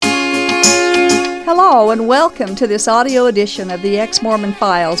Hello and welcome to this audio edition of the Ex-Mormon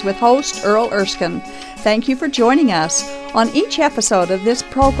Files with host Earl Erskine. Thank you for joining us. On each episode of this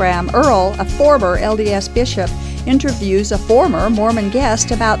program, Earl, a former LDS bishop, interviews a former Mormon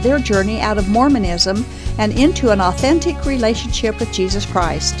guest about their journey out of Mormonism and into an authentic relationship with Jesus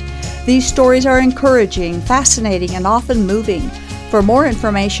Christ. These stories are encouraging, fascinating, and often moving. For more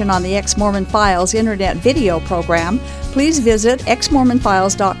information on the Ex-Mormon Files internet video program, please visit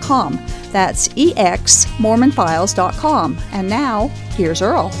exmormonfiles.com. That's exmormonfiles.com. And now, here's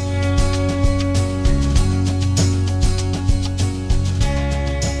Earl.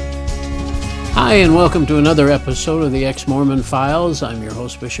 Hi, and welcome to another episode of the Ex-Mormon Files. I'm your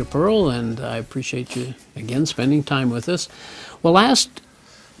host, Bishop Earl, and I appreciate you again spending time with us. Well, last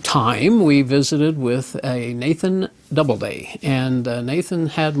time we visited with a Nathan Doubleday, and Nathan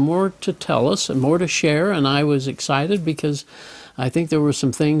had more to tell us and more to share, and I was excited because I think there were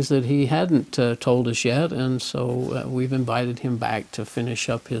some things that he hadn't told us yet, and so we've invited him back to finish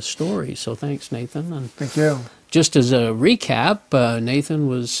up his story. So thanks, Nathan. And thank you. Just as a recap, Nathan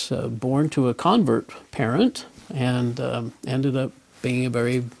was born to a convert parent and ended up being a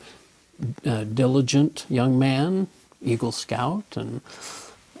very diligent young man, Eagle Scout, and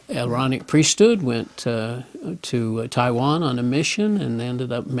Aaronic priesthood, went to Taiwan on a mission and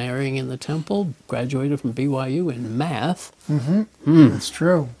ended up marrying in the temple, graduated from BYU in math. That's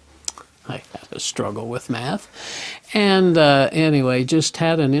true. I had a struggle with math. And anyway, just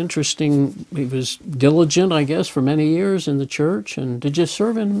had an interesting, he was diligent, I guess, for many years in the church. And did you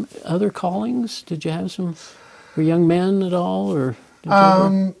serve in other callings? Did you have some, for young men at all? Or did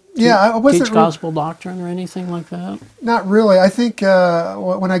you I wasn't teach gospel doctrine or anything like that? Not really. I think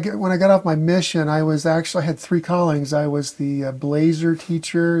when I got off my mission, I had three callings. I was the blazer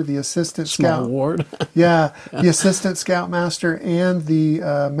teacher, the assistant Small scout ward. the assistant scoutmaster, and the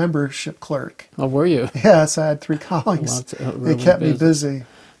membership clerk. Oh, were you? Yes, I had three callings. Really They kept me busy.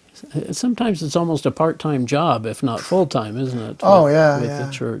 Sometimes it's almost a part-time job, if not full-time, isn't it? With the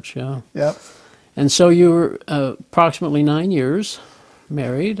church, yeah. Yep. And so you were approximately 9 years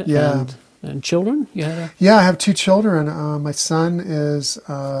married, and children? You had I have two children. My son is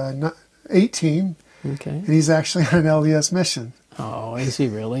 18, and he's actually on an LDS mission. Oh, is he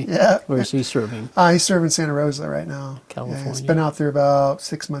really? Yeah. Where is he serving? He's serving Santa Rosa right now. California. He's been out there about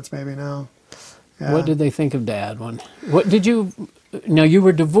 6 months maybe now. Yeah. What did they think of Dad? Now you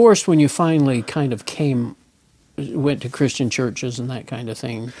were divorced when you finally kind of went to Christian churches and that kind of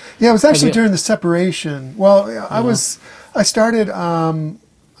thing. Yeah, it was actually during the separation. Well, I started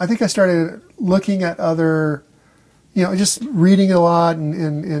looking at other, just reading a lot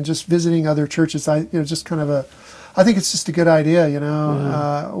and just visiting other churches. I think it's just a good idea,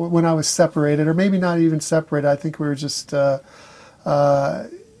 when I was separated, or maybe not even separated. I think we were just near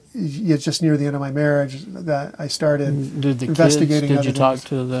the end of my marriage that I started investigating. Did you talk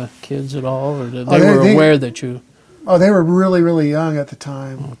to the kids at all, or they were aware that you? Oh, they were really, really young at the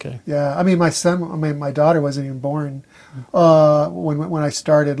time. Okay. Yeah, I mean, my daughter wasn't even born when I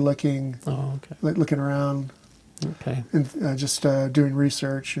started looking around. Okay. And just doing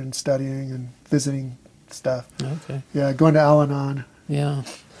research and studying and visiting stuff. Okay. Yeah, going to Al-Anon. Yeah.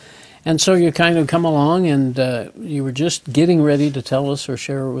 And so you kind of come along, and you were just getting ready to tell us or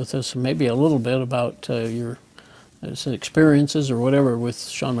share with us maybe a little bit about your experiences or whatever with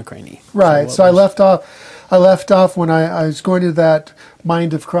Sean McCraney. Right. So I left off when I was going to that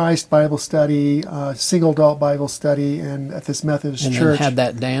Mind of Christ Bible study, single adult Bible study, and at this Methodist church. And then had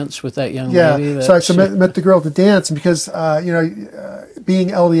that dance with that young lady. Yeah. So I met the girl to dance, and because being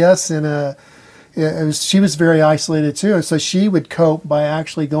LDS she was very isolated too, and so she would cope by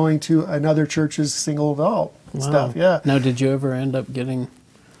actually going to another church's single adult stuff. Yeah. Now, did you ever end up getting?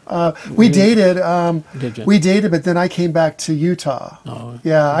 We dated. Did you? We dated, but then I came back to Utah. Oh.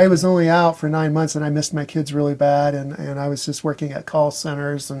 Yeah, I was only out for 9 months, and I missed my kids really bad, and I was just working at call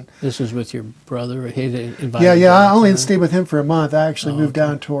centers. And this was with your brother. He invited. Yeah. I only stayed with him for a month. I actually moved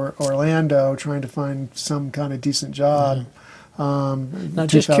down to Orlando, trying to find some kind of decent job. Yeah. Now,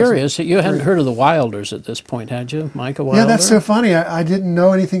 just curious, you hadn't heard of the Wilders at this point, had you, Micah Wilder? Yeah, that's so funny. I didn't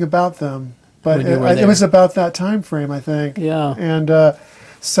know anything about them, but it was about that time frame, I think. Yeah. And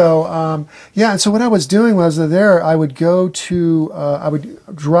so what I was doing was I would go to, I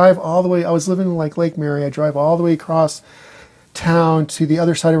would drive all the way, I was living in Lake Mary, I'd drive all the way across town to the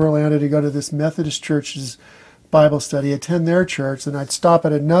other side of Orlando to go to this Methodist church's Bible study, attend their church, and I'd stop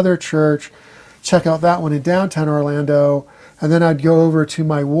at another church, check out that one in downtown Orlando, and then I'd go over to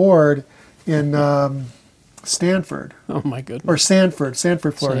my ward in Stanford. Oh my goodness. Or Sanford,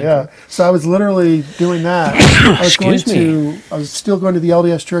 Florida. Sanford. Yeah. So I was literally doing that. I was still going to the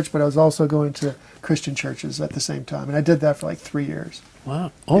LDS church, but I was also going to Christian churches at the same time, and I did that for like 3 years.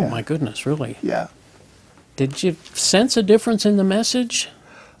 Wow. Oh Yeah. my goodness, really? Yeah. Did you sense a difference in the message?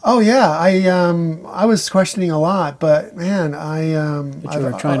 Oh yeah, I was questioning a lot, but man, But you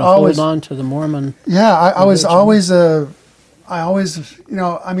were trying to hold on to the Mormon. Yeah, I was religion. always,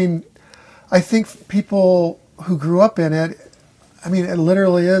 I mean, I think people who grew up in it, I mean, it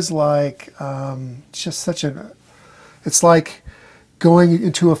literally is like just such it's like going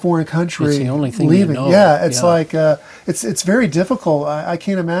into a foreign country. It's the only thing leaving. you know. Yeah, it's like it's very difficult. I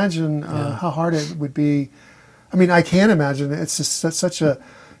can't imagine how hard it would be. I mean, I can imagine. It's just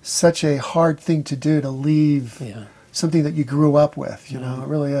such a hard thing to do, to leave something that you grew up with. You know, it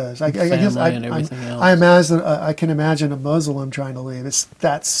really is. I guess and everything else. I can imagine a Muslim trying to leave. It's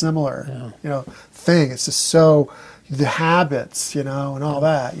that similar, thing. It's just so the habits, and all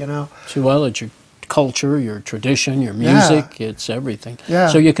that, So, well, it's your culture, your tradition, your music. It's everything. Yeah.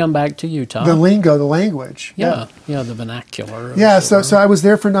 So you come back to Utah. The lingo, the language. Yeah, the vernacular. Yeah, so I was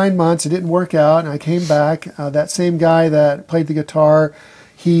there for 9 months. It didn't work out, and I came back. That same guy that played the guitar,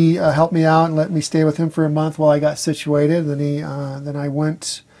 he helped me out and let me stay with him for a month while I got situated. Then I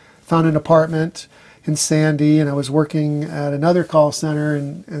found an apartment in Sandy, and I was working at another call center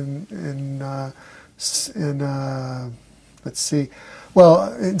in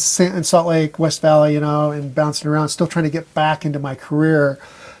Salt Lake, West Valley, and bouncing around, still trying to get back into my career.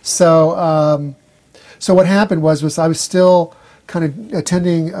 So what happened was I was still kind of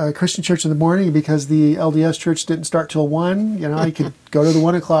attending a Christian church in the morning because the LDS church didn't start till 1. You could go to the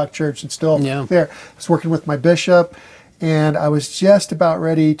 1 o'clock church and still there. I was working with my bishop, and I was just about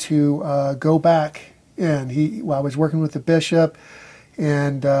ready to go back in. I was working with the bishop,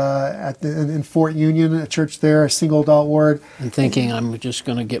 and in Fort Union, a church there, a single adult ward. And thinking, I'm just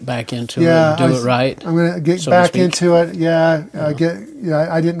going to get back into it and do it right. I'm going to get back into it.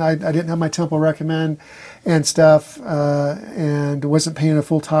 I didn't have my temple recommend and stuff, and wasn't paying a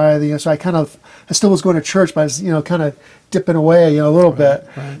full tithe. So I still was going to church, but I was kind of dipping away a little bit.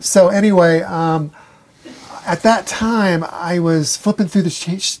 Right. So anyway, at that time, I was flipping through the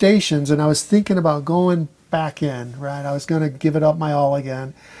stations, and I was thinking about going back in, right? I was going to give it up my all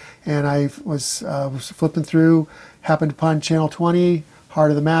again. And I was flipping through, happened upon Channel 20,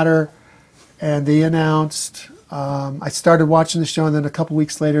 Heart of the Matter, and they announced, I started watching the show, and then a couple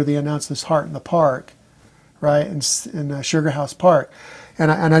weeks later, they announced this Heart in the Park, right, in Sugar House Park.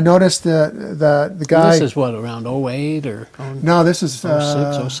 And I noticed the guy... And this is what, around 08 or... No, this is...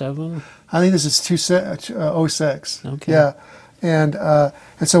 06, 07? I think this is 06. Okay. Yeah. And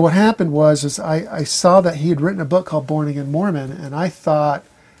so what happened was I saw that he had written a book called Born Again Mormon, and I thought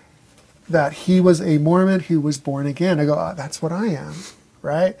that he was a Mormon who was born again. I go, that's what I am,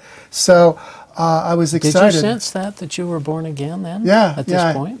 right? So I was excited. Did you sense that you were born again then? Yeah. At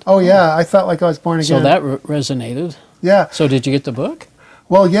this point? Oh, yeah. I felt like I was born again. So that resonated? Yeah. So did you get the book?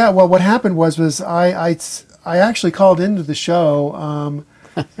 Well, yeah. Well, what happened was I actually called into the show,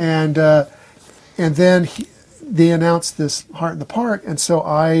 and then they announced this Heart in the Park, and so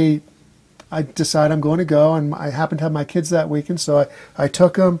I decided I'm going to go, and I happened to have my kids that weekend, so I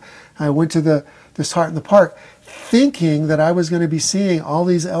took them. I went to this Heart in the Park, thinking that I was going to be seeing all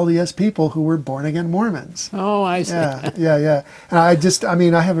these LDS people who were born again Mormons. Oh, I see. Yeah. And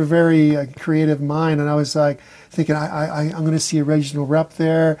I have a very creative mind, and I was like thinking I'm going to see a regional rep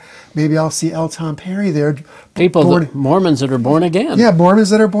there. Maybe I'll see L. Tom Perry there. Mormons that are born again. Yeah, Mormons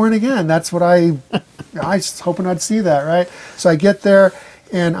that are born again. That's what I was hoping I'd see that, right? So I get there,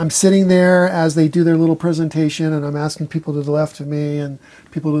 and I'm sitting there as they do their little presentation, and I'm asking people to the left of me and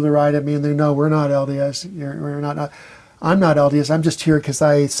people to the right of me, and they know we're not LDS. I'm not LDS. I'm just here because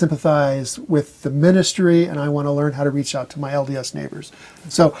I sympathize with the ministry, and I want to learn how to reach out to my LDS neighbors.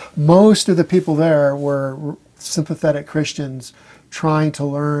 So most of the people there were sympathetic Christians trying to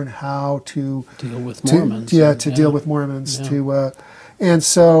learn how to deal with Mormons. Deal with Mormons. And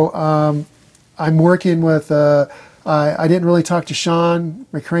so I'm working with. I didn't really talk to Sean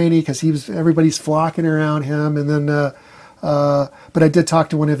McCraney because everybody's flocking around him, and then but I did talk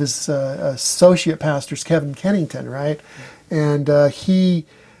to one of his associate pastors, Kevin Kennington, right? And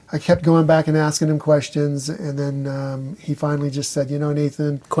I kept going back and asking him questions, and then he finally just said,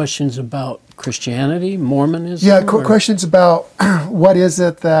 Nathan. Questions about Christianity, Mormonism? Yeah, questions about what is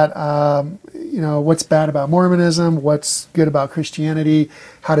it that, what's bad about Mormonism, what's good about Christianity,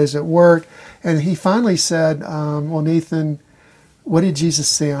 how does it work? And he finally said, well, Nathan, what did Jesus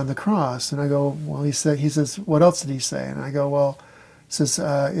say on the cross? And I go, well, he says, what else did he say? And I go, well, says,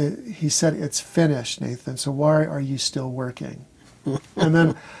 he said, "It's finished, Nathan. So why are you still working?" And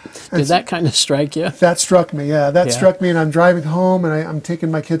then Did that kind of strike you? that struck me. Yeah, that Yeah. struck me. And I'm driving home, and I'm taking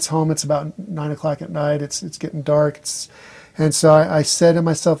my kids home. It's about 9 o'clock at night. It's getting dark. And so I said to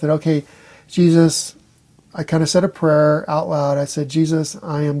myself that, okay, Jesus, I kind of said a prayer out loud. I said, Jesus,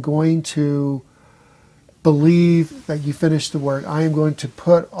 I am going to believe that you finished the work. I am going to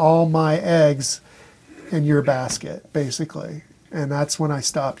put all my eggs in your basket, basically. And that's when I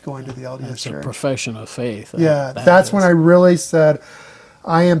stopped going to the LDS It's church. a profession of faith. Yeah, That that's is. when I really said,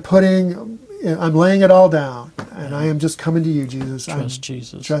 I'm laying it all down, and I am just coming to you, Jesus. Trust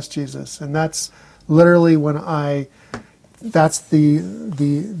Jesus. Trust Jesus. And that's literally when that's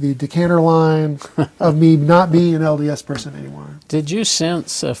the decanter line of me not being an LDS person anymore. Did you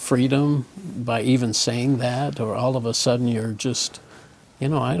sense a freedom by even saying that, or all of a sudden you're just, I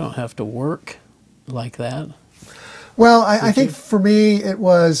don't have to work like that? Well, I think for me it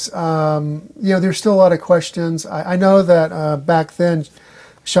was, there's still a lot of questions. I know that back then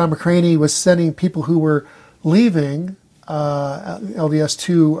Sean McCraney was sending people who were leaving LDS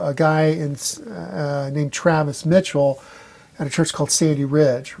to a guy named Travis Mitchell at a church called Sandy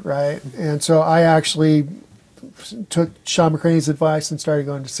Ridge, right? And so I actually took Sean McCraney's advice and started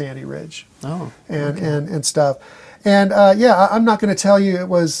going to Sandy Ridge. Oh, and stuff. And I'm not going to tell you it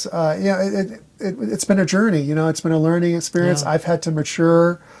was, it's been a journey, it's been a learning experience. Yeah. I've had to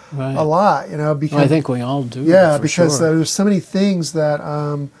mature right. a lot, because Well, I think we all do. yeah, for because sure. there's so many things that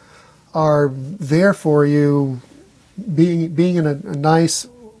are there for you being in a nice,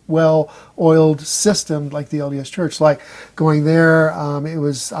 well-oiled system like the LDS Church. Like going there, I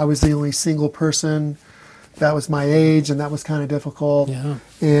was the only single person that was my age, and that was kind of difficult. Yeah.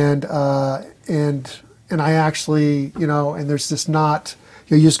 And I actually, and there's just not.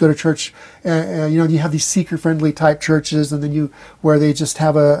 You just go to church, you have these seeker-friendly type churches, and then where they just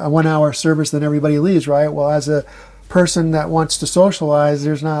have a 1-hour service, then everybody leaves, right? Well, as a person that wants to socialize,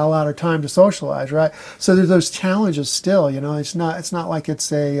 there's not a lot of time to socialize, right? So there's those challenges still, It's not like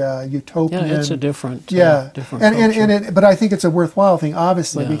it's a utopian. Yeah, it's a different. Different and but I think it's a worthwhile thing,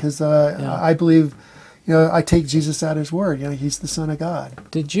 obviously, Yeah. because Yeah. I believe, I take Jesus at His word. He's the Son of God.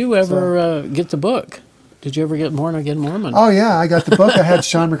 Did you ever get the book? Did you ever get Born Again Mormon? Oh yeah, I got the book. I had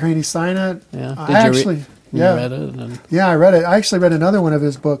Sean McCraney sign it. Yeah. I Did actually, you read it? And yeah, I read it. I actually read another one of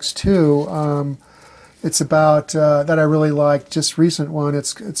his books too. It's about that I really liked. Just recent one.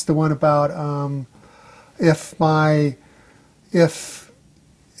 It's the one about if my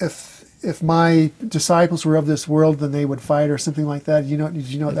disciples were of this world, then they would fight, or something like that. Did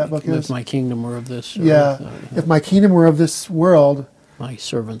you know what that book is? If my kingdom were of this. Yeah. If my kingdom were of this world, my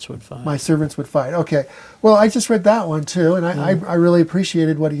servants would fight. my servants would fight. Okay. Well, I just read that one too, and I really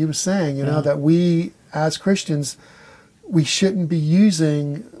appreciated what he was saying, that we as Christians, we shouldn't be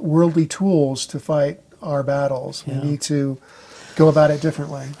using worldly tools to fight our battles. Yeah. We need to go about it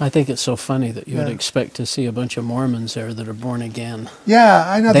differently. I think it's so funny that you would Yeah. expect to see a bunch of Mormons there that are born again. Yeah,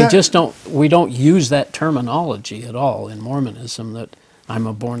 I know They that. just don't. We don't use that terminology at all in Mormonism. That I'm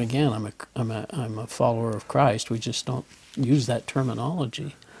a born again. I'm a follower of Christ. We just don't use that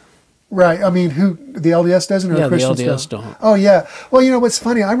terminology. Right. I mean, who the LDS doesn't, or Yeah, the Christians LDS don't. Oh yeah. Well, what's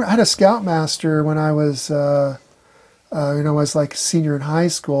funny? I had a scoutmaster when I was, I was like a senior in high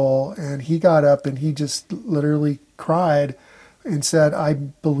school, and he got up and he just literally cried and said, "I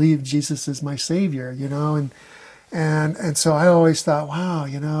believe Jesus is my Savior," and so I always thought, wow,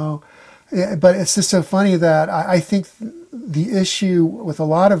 yeah, but it's just so funny that I think the issue with a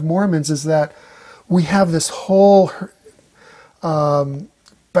lot of Mormons is that we have this whole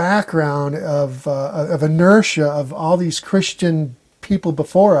background of inertia of all these Christian people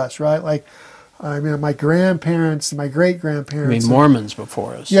before us, right? Like, my grandparents, my great-grandparents. Mormons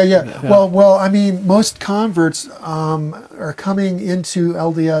before us. Yeah. Well, most converts are coming into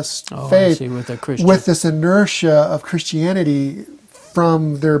LDS faith I see, with a Christian. with this inertia of Christianity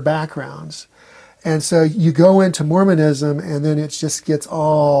from their backgrounds. And so you go into Mormonism, and then it just gets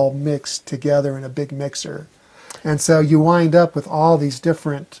all mixed together in a big mixer. And so you wind up with all these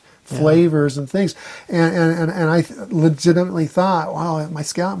different flavors and things. And I legitimately thought, wow, my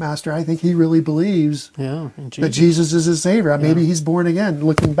scoutmaster, I think he really believes that Jesus is his Savior. Maybe he's born again,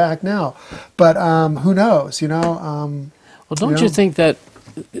 looking back now. But who knows, Well, don't you think that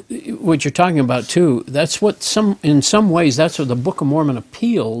what you're talking about, too, that's what in some ways, that's what the Book of Mormon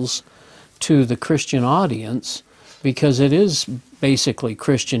appeals to the Christian audience, because it is basically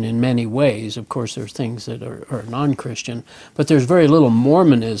Christian in many ways. Of course, there's things that are non-Christian, but there's very little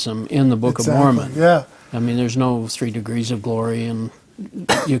Mormonism in the Book of Mormon. Yeah. There's no 3 degrees of glory, and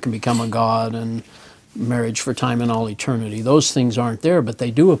you can become a god, and marriage for time and all eternity. Those things aren't there, but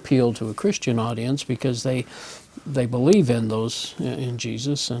they do appeal to a Christian audience because they believe in those, in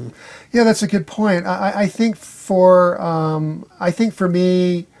Jesus. And yeah, that's a good point. I think for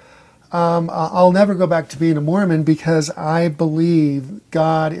me, I'll never go back to being a Mormon because I believe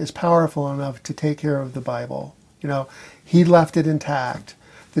God is powerful enough to take care of the Bible. He left it intact.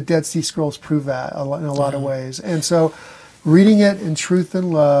 The Dead Sea Scrolls prove that in a lot of ways. And so reading it in truth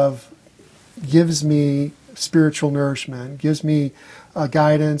and love gives me spiritual nourishment, gives me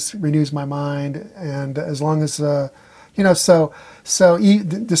guidance, renews my mind. And as long as, despite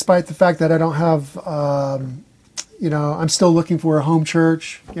the fact that I don't have, I'm still looking for a home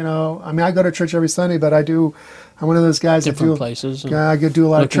church. I go to church every Sunday, but I'm one of those guys different that places. I could do a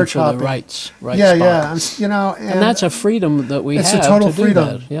lot of church hopping. The right spots. And that's a freedom that we have. It's a total to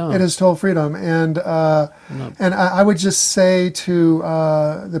freedom. Do that. Yeah. It is total freedom, and I would just say to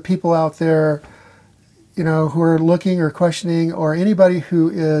the people out there, who are looking or questioning, or anybody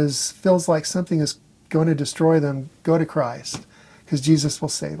who feels like something is going to destroy them, go to Christ, because Jesus will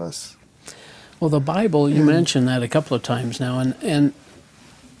save us. Well, the Bible, you mentioned that a couple of times now, and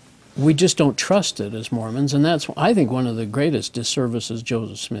we just don't trust it as Mormons, and that's, I think, one of the greatest disservices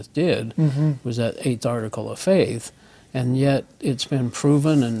Joseph Smith did was that 8th article of faith, and yet it's been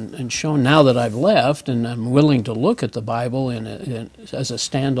proven and shown now that I've left and I'm willing to look at the Bible as a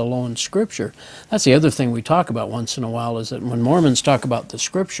standalone scripture. That's the other thing we talk about once in a while, is that when Mormons talk about the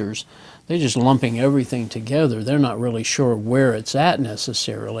scriptures, they're just lumping everything together. They're not really sure where it's at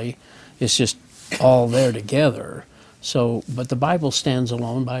necessarily. It's just all there together. So, but the Bible stands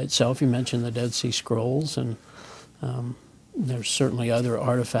alone by itself. You mentioned the Dead Sea Scrolls, and there's certainly other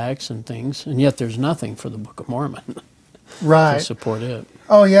artifacts and things, and yet there's nothing for the Book of Mormon to support it.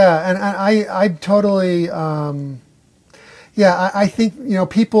 Oh yeah, and I totally, I think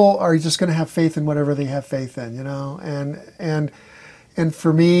people are just going to have faith in whatever they have faith in, and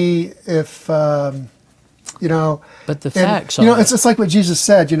for me, if but the facts, it's like what Jesus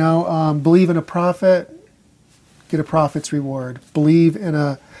said, believe in a prophet, get a prophet's reward. Believe in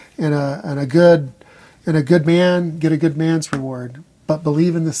a good man, get a good man's reward. But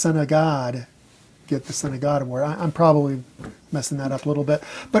believe in the Son of God, get the Son of God award. I'm probably messing that up a little bit,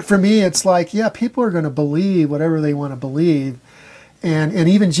 but for me, it's like, people are going to believe whatever they want to believe, and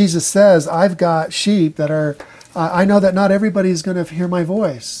even Jesus says, "I've got sheep that are." I know that not everybody's going to hear my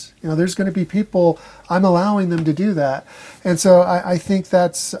voice. There's going to be people, I'm allowing them to do that. And so I think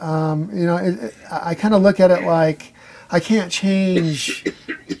that's, I kind of look at it like I can't change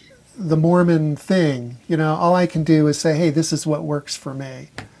the Mormon thing. All I can do is say, hey, this is what works for me.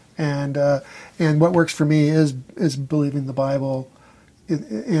 And what works for me is believing the Bible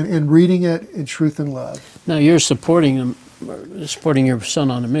and reading it in truth and love. Now you're supporting your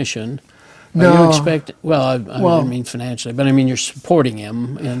son on a mission. No. You expect, I don't mean financially, but I mean you're supporting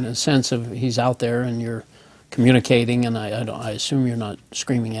him in a sense of he's out there and you're communicating, and I assume you're not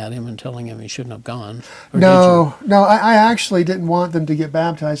screaming at him and telling him he shouldn't have gone. No, I actually didn't want them to get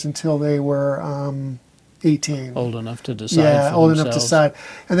baptized until they were 18. Old enough to decide. Yeah, old enough to decide.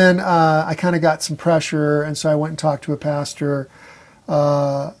 And then I kind of got some pressure, and so I went and talked to a pastor,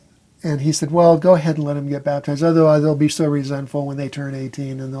 and he said, well, go ahead and let them get baptized. Otherwise, they'll be so resentful when they turn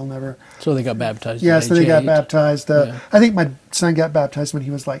 18 and they'll never... So they got baptized Yeah, at so they got 8. baptized. I think my son got baptized when he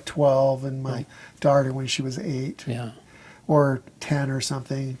was like 12 and my daughter when she was 8. Yeah. Or 10 or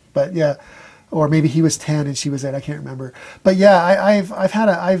something. But yeah, or maybe he was 10 and she was 8. I can't remember. But yeah,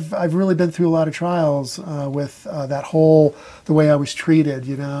 I've really been through a lot of trials with that whole, the way I was treated,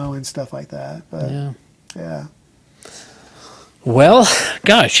 and stuff like that. But yeah. Well,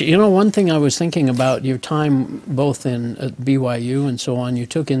 gosh, one thing I was thinking about your time both at BYU and so on, you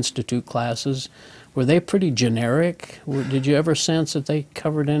took institute classes. Were they pretty generic? Did you ever sense that they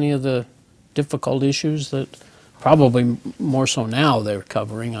covered any of the difficult issues that probably more so now they're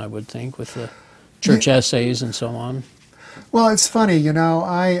covering, I would think, with the church essays and so on? Well, it's funny,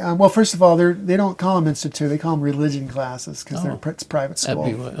 well, first of all, they don't call them institute, they call them religion classes because it's private school.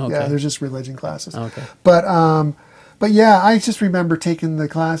 Okay. Yeah, they're just religion classes. Okay. But yeah, I just remember taking the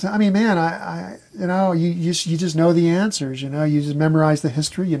class. I mean, man, you just know the answers. You just memorize the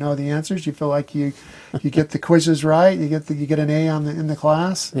history. You know the answers. You feel like you get the quizzes right. You get an A in the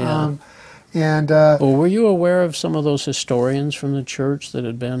class. Yeah. Well, were you aware of some of those historians from the church that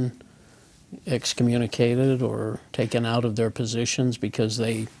had been excommunicated or taken out of their positions because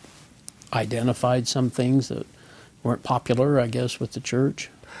they identified some things that weren't popular, I guess, with the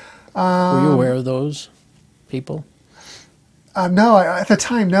church? Were you aware of those people? No, at the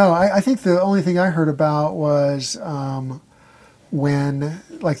time, no. I think the only thing I heard about was when,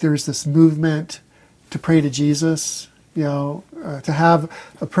 like, there was this movement to pray to Jesus, to have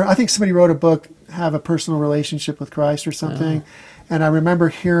I think somebody wrote a book, Have a Personal Relationship with Christ or something. And I remember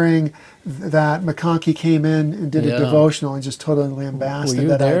hearing that McConkie came in and did a devotional and just totally lambasted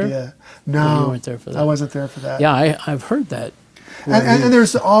that idea. No, you weren't there for that. I wasn't there for that. Yeah, I've heard that. And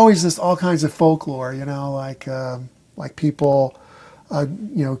there's always all kinds of folklore, like people,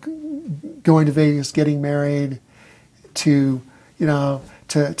 going to Vegas, getting married, to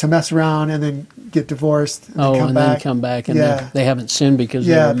mess around and then get divorced and then come back and they haven't sinned because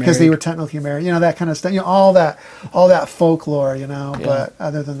they were married. Because they were technically married, that kind of stuff, all that folklore, but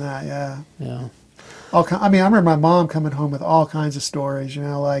other than that, yeah. I remember my mom coming home with all kinds of stories,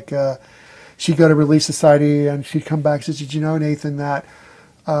 like she'd go to Relief Society and she'd come back and say, did you know, Nathan, that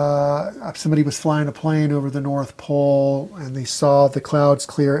somebody was flying a plane over the North Pole and they saw the clouds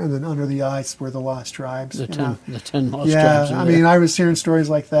clear and then under the ice were the lost tribes. The 10 lost tribes. Yeah, I was hearing stories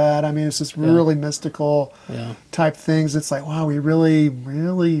like that. It's just really mystical type things. It's like, wow, we really,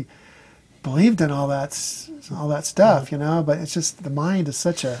 really believed in all that stuff, but it's just the mind is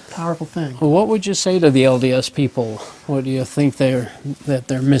such a powerful thing. Well, what would you say to the LDS people? What do you think that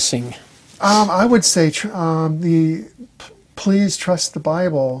they're missing? I would say please trust the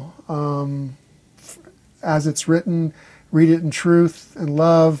Bible as it's written. Read it in truth and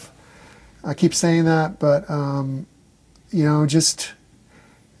love. I keep saying that, but I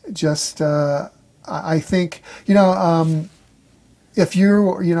think if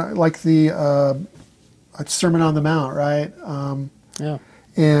you're like the Sermon on the Mount, right?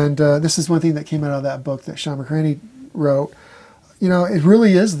 And this is one thing that came out of that book that Sean McCraney wrote. It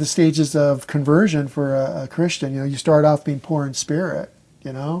really is the stages of conversion for a Christian. You start off being poor in spirit,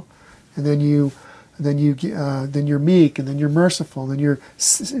 and then you're meek, and then you're merciful, and then you're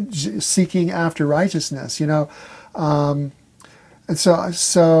seeking after righteousness, and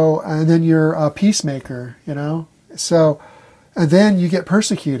then you're a peacemaker, so, and then you get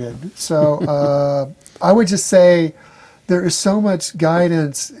persecuted. So I would just say there is so much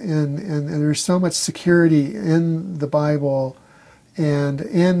guidance and there's so much security in the Bible and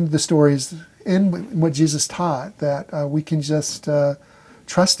in the stories, in what Jesus taught, that we can just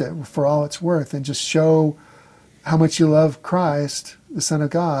trust it for all it's worth and just show how much you love Christ, the Son of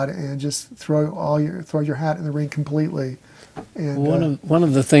God, and just throw your hat in the ring completely. And one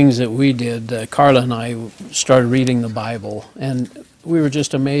of the things that we did, Carla and I started reading the Bible, and we were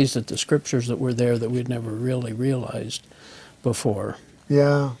just amazed at the scriptures that were there that we'd never really realized before.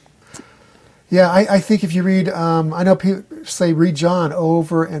 Yeah. Yeah, I think if you read, I know people say read John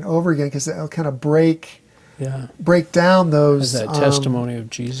over and over again because it'll kind of break down those. Is that testimony of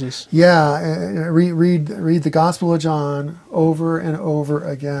Jesus? Yeah, read the Gospel of John over and over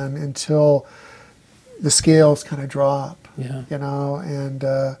again until the scales kind of drop. Yeah. And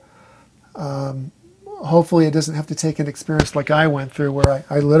hopefully it doesn't have to take an experience like I went through, where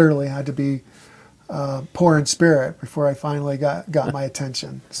I literally had to be poor in spirit before I finally got my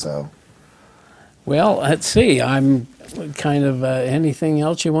attention. So. Well, let's see. I'm kind of anything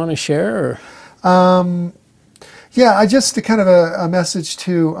else you want to share? Or? Yeah, just a kind of a message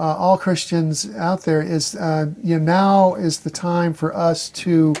to all Christians out there is, now is the time for us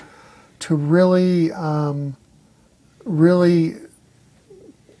to really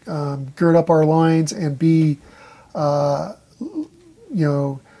gird up our loins and be,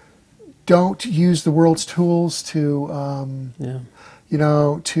 don't use the world's tools to.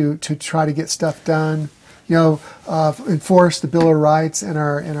 To try to get stuff done, enforce the Bill of Rights in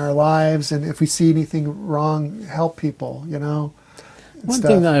our lives, and if we see anything wrong, help people, One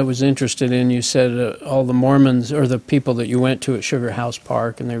thing that I was interested in, you said all the Mormons, or the people that you went to at Sugar House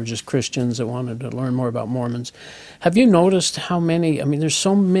Park, and they were just Christians that wanted to learn more about Mormons. Have you noticed how many, there's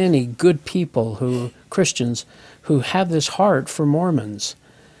so many good people, Christians, who have this heart for Mormons,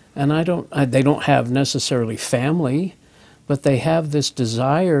 and they don't have necessarily family, but they have this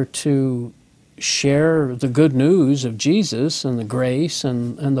desire to share the good news of Jesus and the grace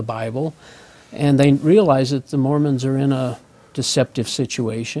and the Bible, and they realize that the Mormons are in a deceptive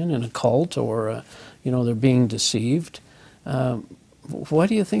situation, in a cult, or they're being deceived. What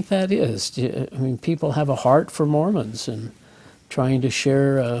do you think that is? People have a heart for Mormons and trying to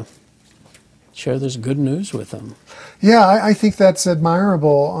share this good news with them. Yeah, I think that's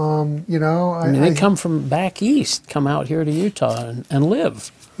admirable. They come from back east, come out here to Utah and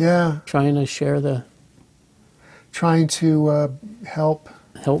live. Yeah. Trying to help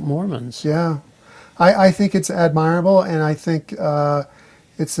Mormons. Yeah. I think it's admirable, and I think if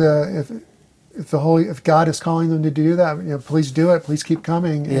God is calling them to do that, please do it. Please keep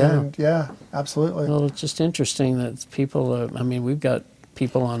coming. Yeah. And absolutely. Well, it's just interesting that people. We've got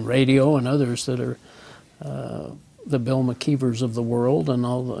people on radio and others that are the Bill McKeevers of the world and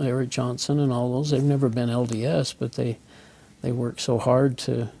Eric Johnson and all those. They've never been LDS, but they work so hard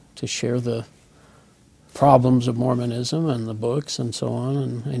to share the problems of Mormonism and the books and so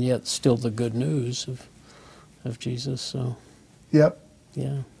on, and yet still the good news of Jesus. So, Yep.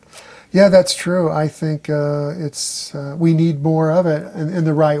 yeah. Yeah, that's true. I think it's we need more of it in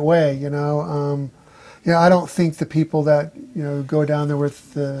the right way. I don't think the people that go down there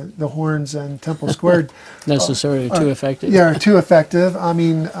with the horns and Temple Square necessarily too effective. Yeah, are too effective. I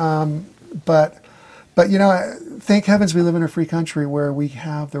mean, but thank heavens we live in a free country where we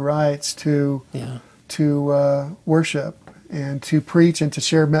have the rights to worship and to preach and to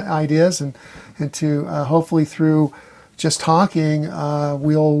share ideas and to hopefully through just talking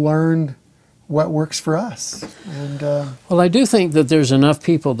we'll learn what works for us. And well, I do think that there's enough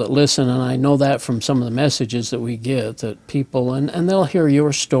people that listen, and I know that from some of the messages that we get, that people, and they'll hear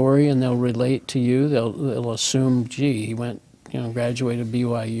your story and they'll relate to you. They'll assume, gee, he went, graduated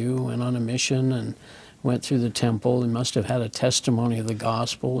BYU, went on a mission and went through the temple. He must have had a testimony of the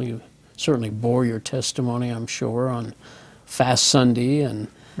gospel. You certainly bore your testimony, I'm sure, on Fast Sunday and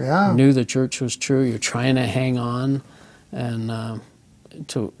knew the church was true. You're trying to hang on and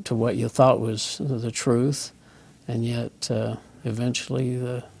to what you thought was the truth, and yet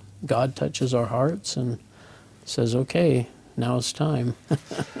eventually God touches our hearts and says, okay, now it's time.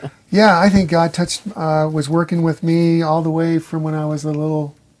 Yeah, I think God was working with me all the way from when I was a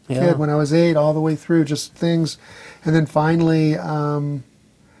little kid, when I was 8, all the way through, just things. And then finally,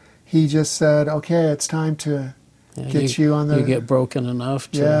 he just said, okay, it's time to get you on the... You get broken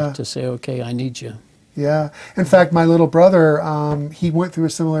enough to say, okay, I need you. Yeah. In fact, my little brother, he went through a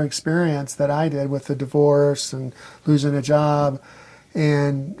similar experience that I did with the divorce and losing a job,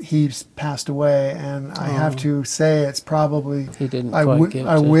 and he's passed away. And I have to say, it's probably... He didn't quite get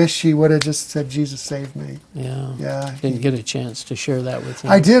I wish he would have just said, Jesus saved me. Yeah. Yeah. Didn't get a chance to share that with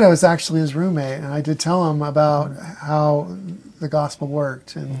him. I did. I was actually his roommate, and I did tell him about how the gospel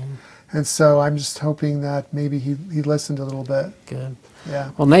worked. And so I'm just hoping that maybe he listened a little bit. Good.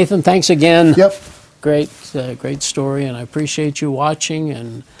 Yeah. Well, Nathan, thanks again. Yep. Great story, and I appreciate you watching,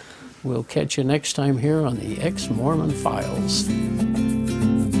 and we'll catch you next time here on the Ex-Mormon Files.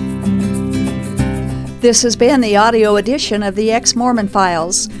 This has been the audio edition of the Ex-Mormon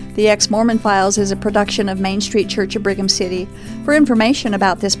Files. The Ex-Mormon Files is a production of Main Street Church of Brigham City. For information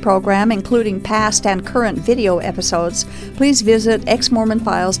about this program, including past and current video episodes, please visit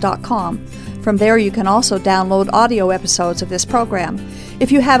exmormonfiles.com. From there, you can also download audio episodes of this program.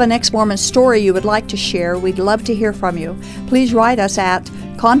 If you have an Ex-Mormon story you would like to share, we'd love to hear from you. Please write us at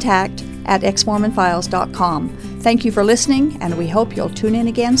contact@exmormonfiles.com. Thank you for listening, and we hope you'll tune in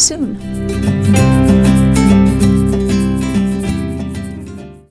again soon.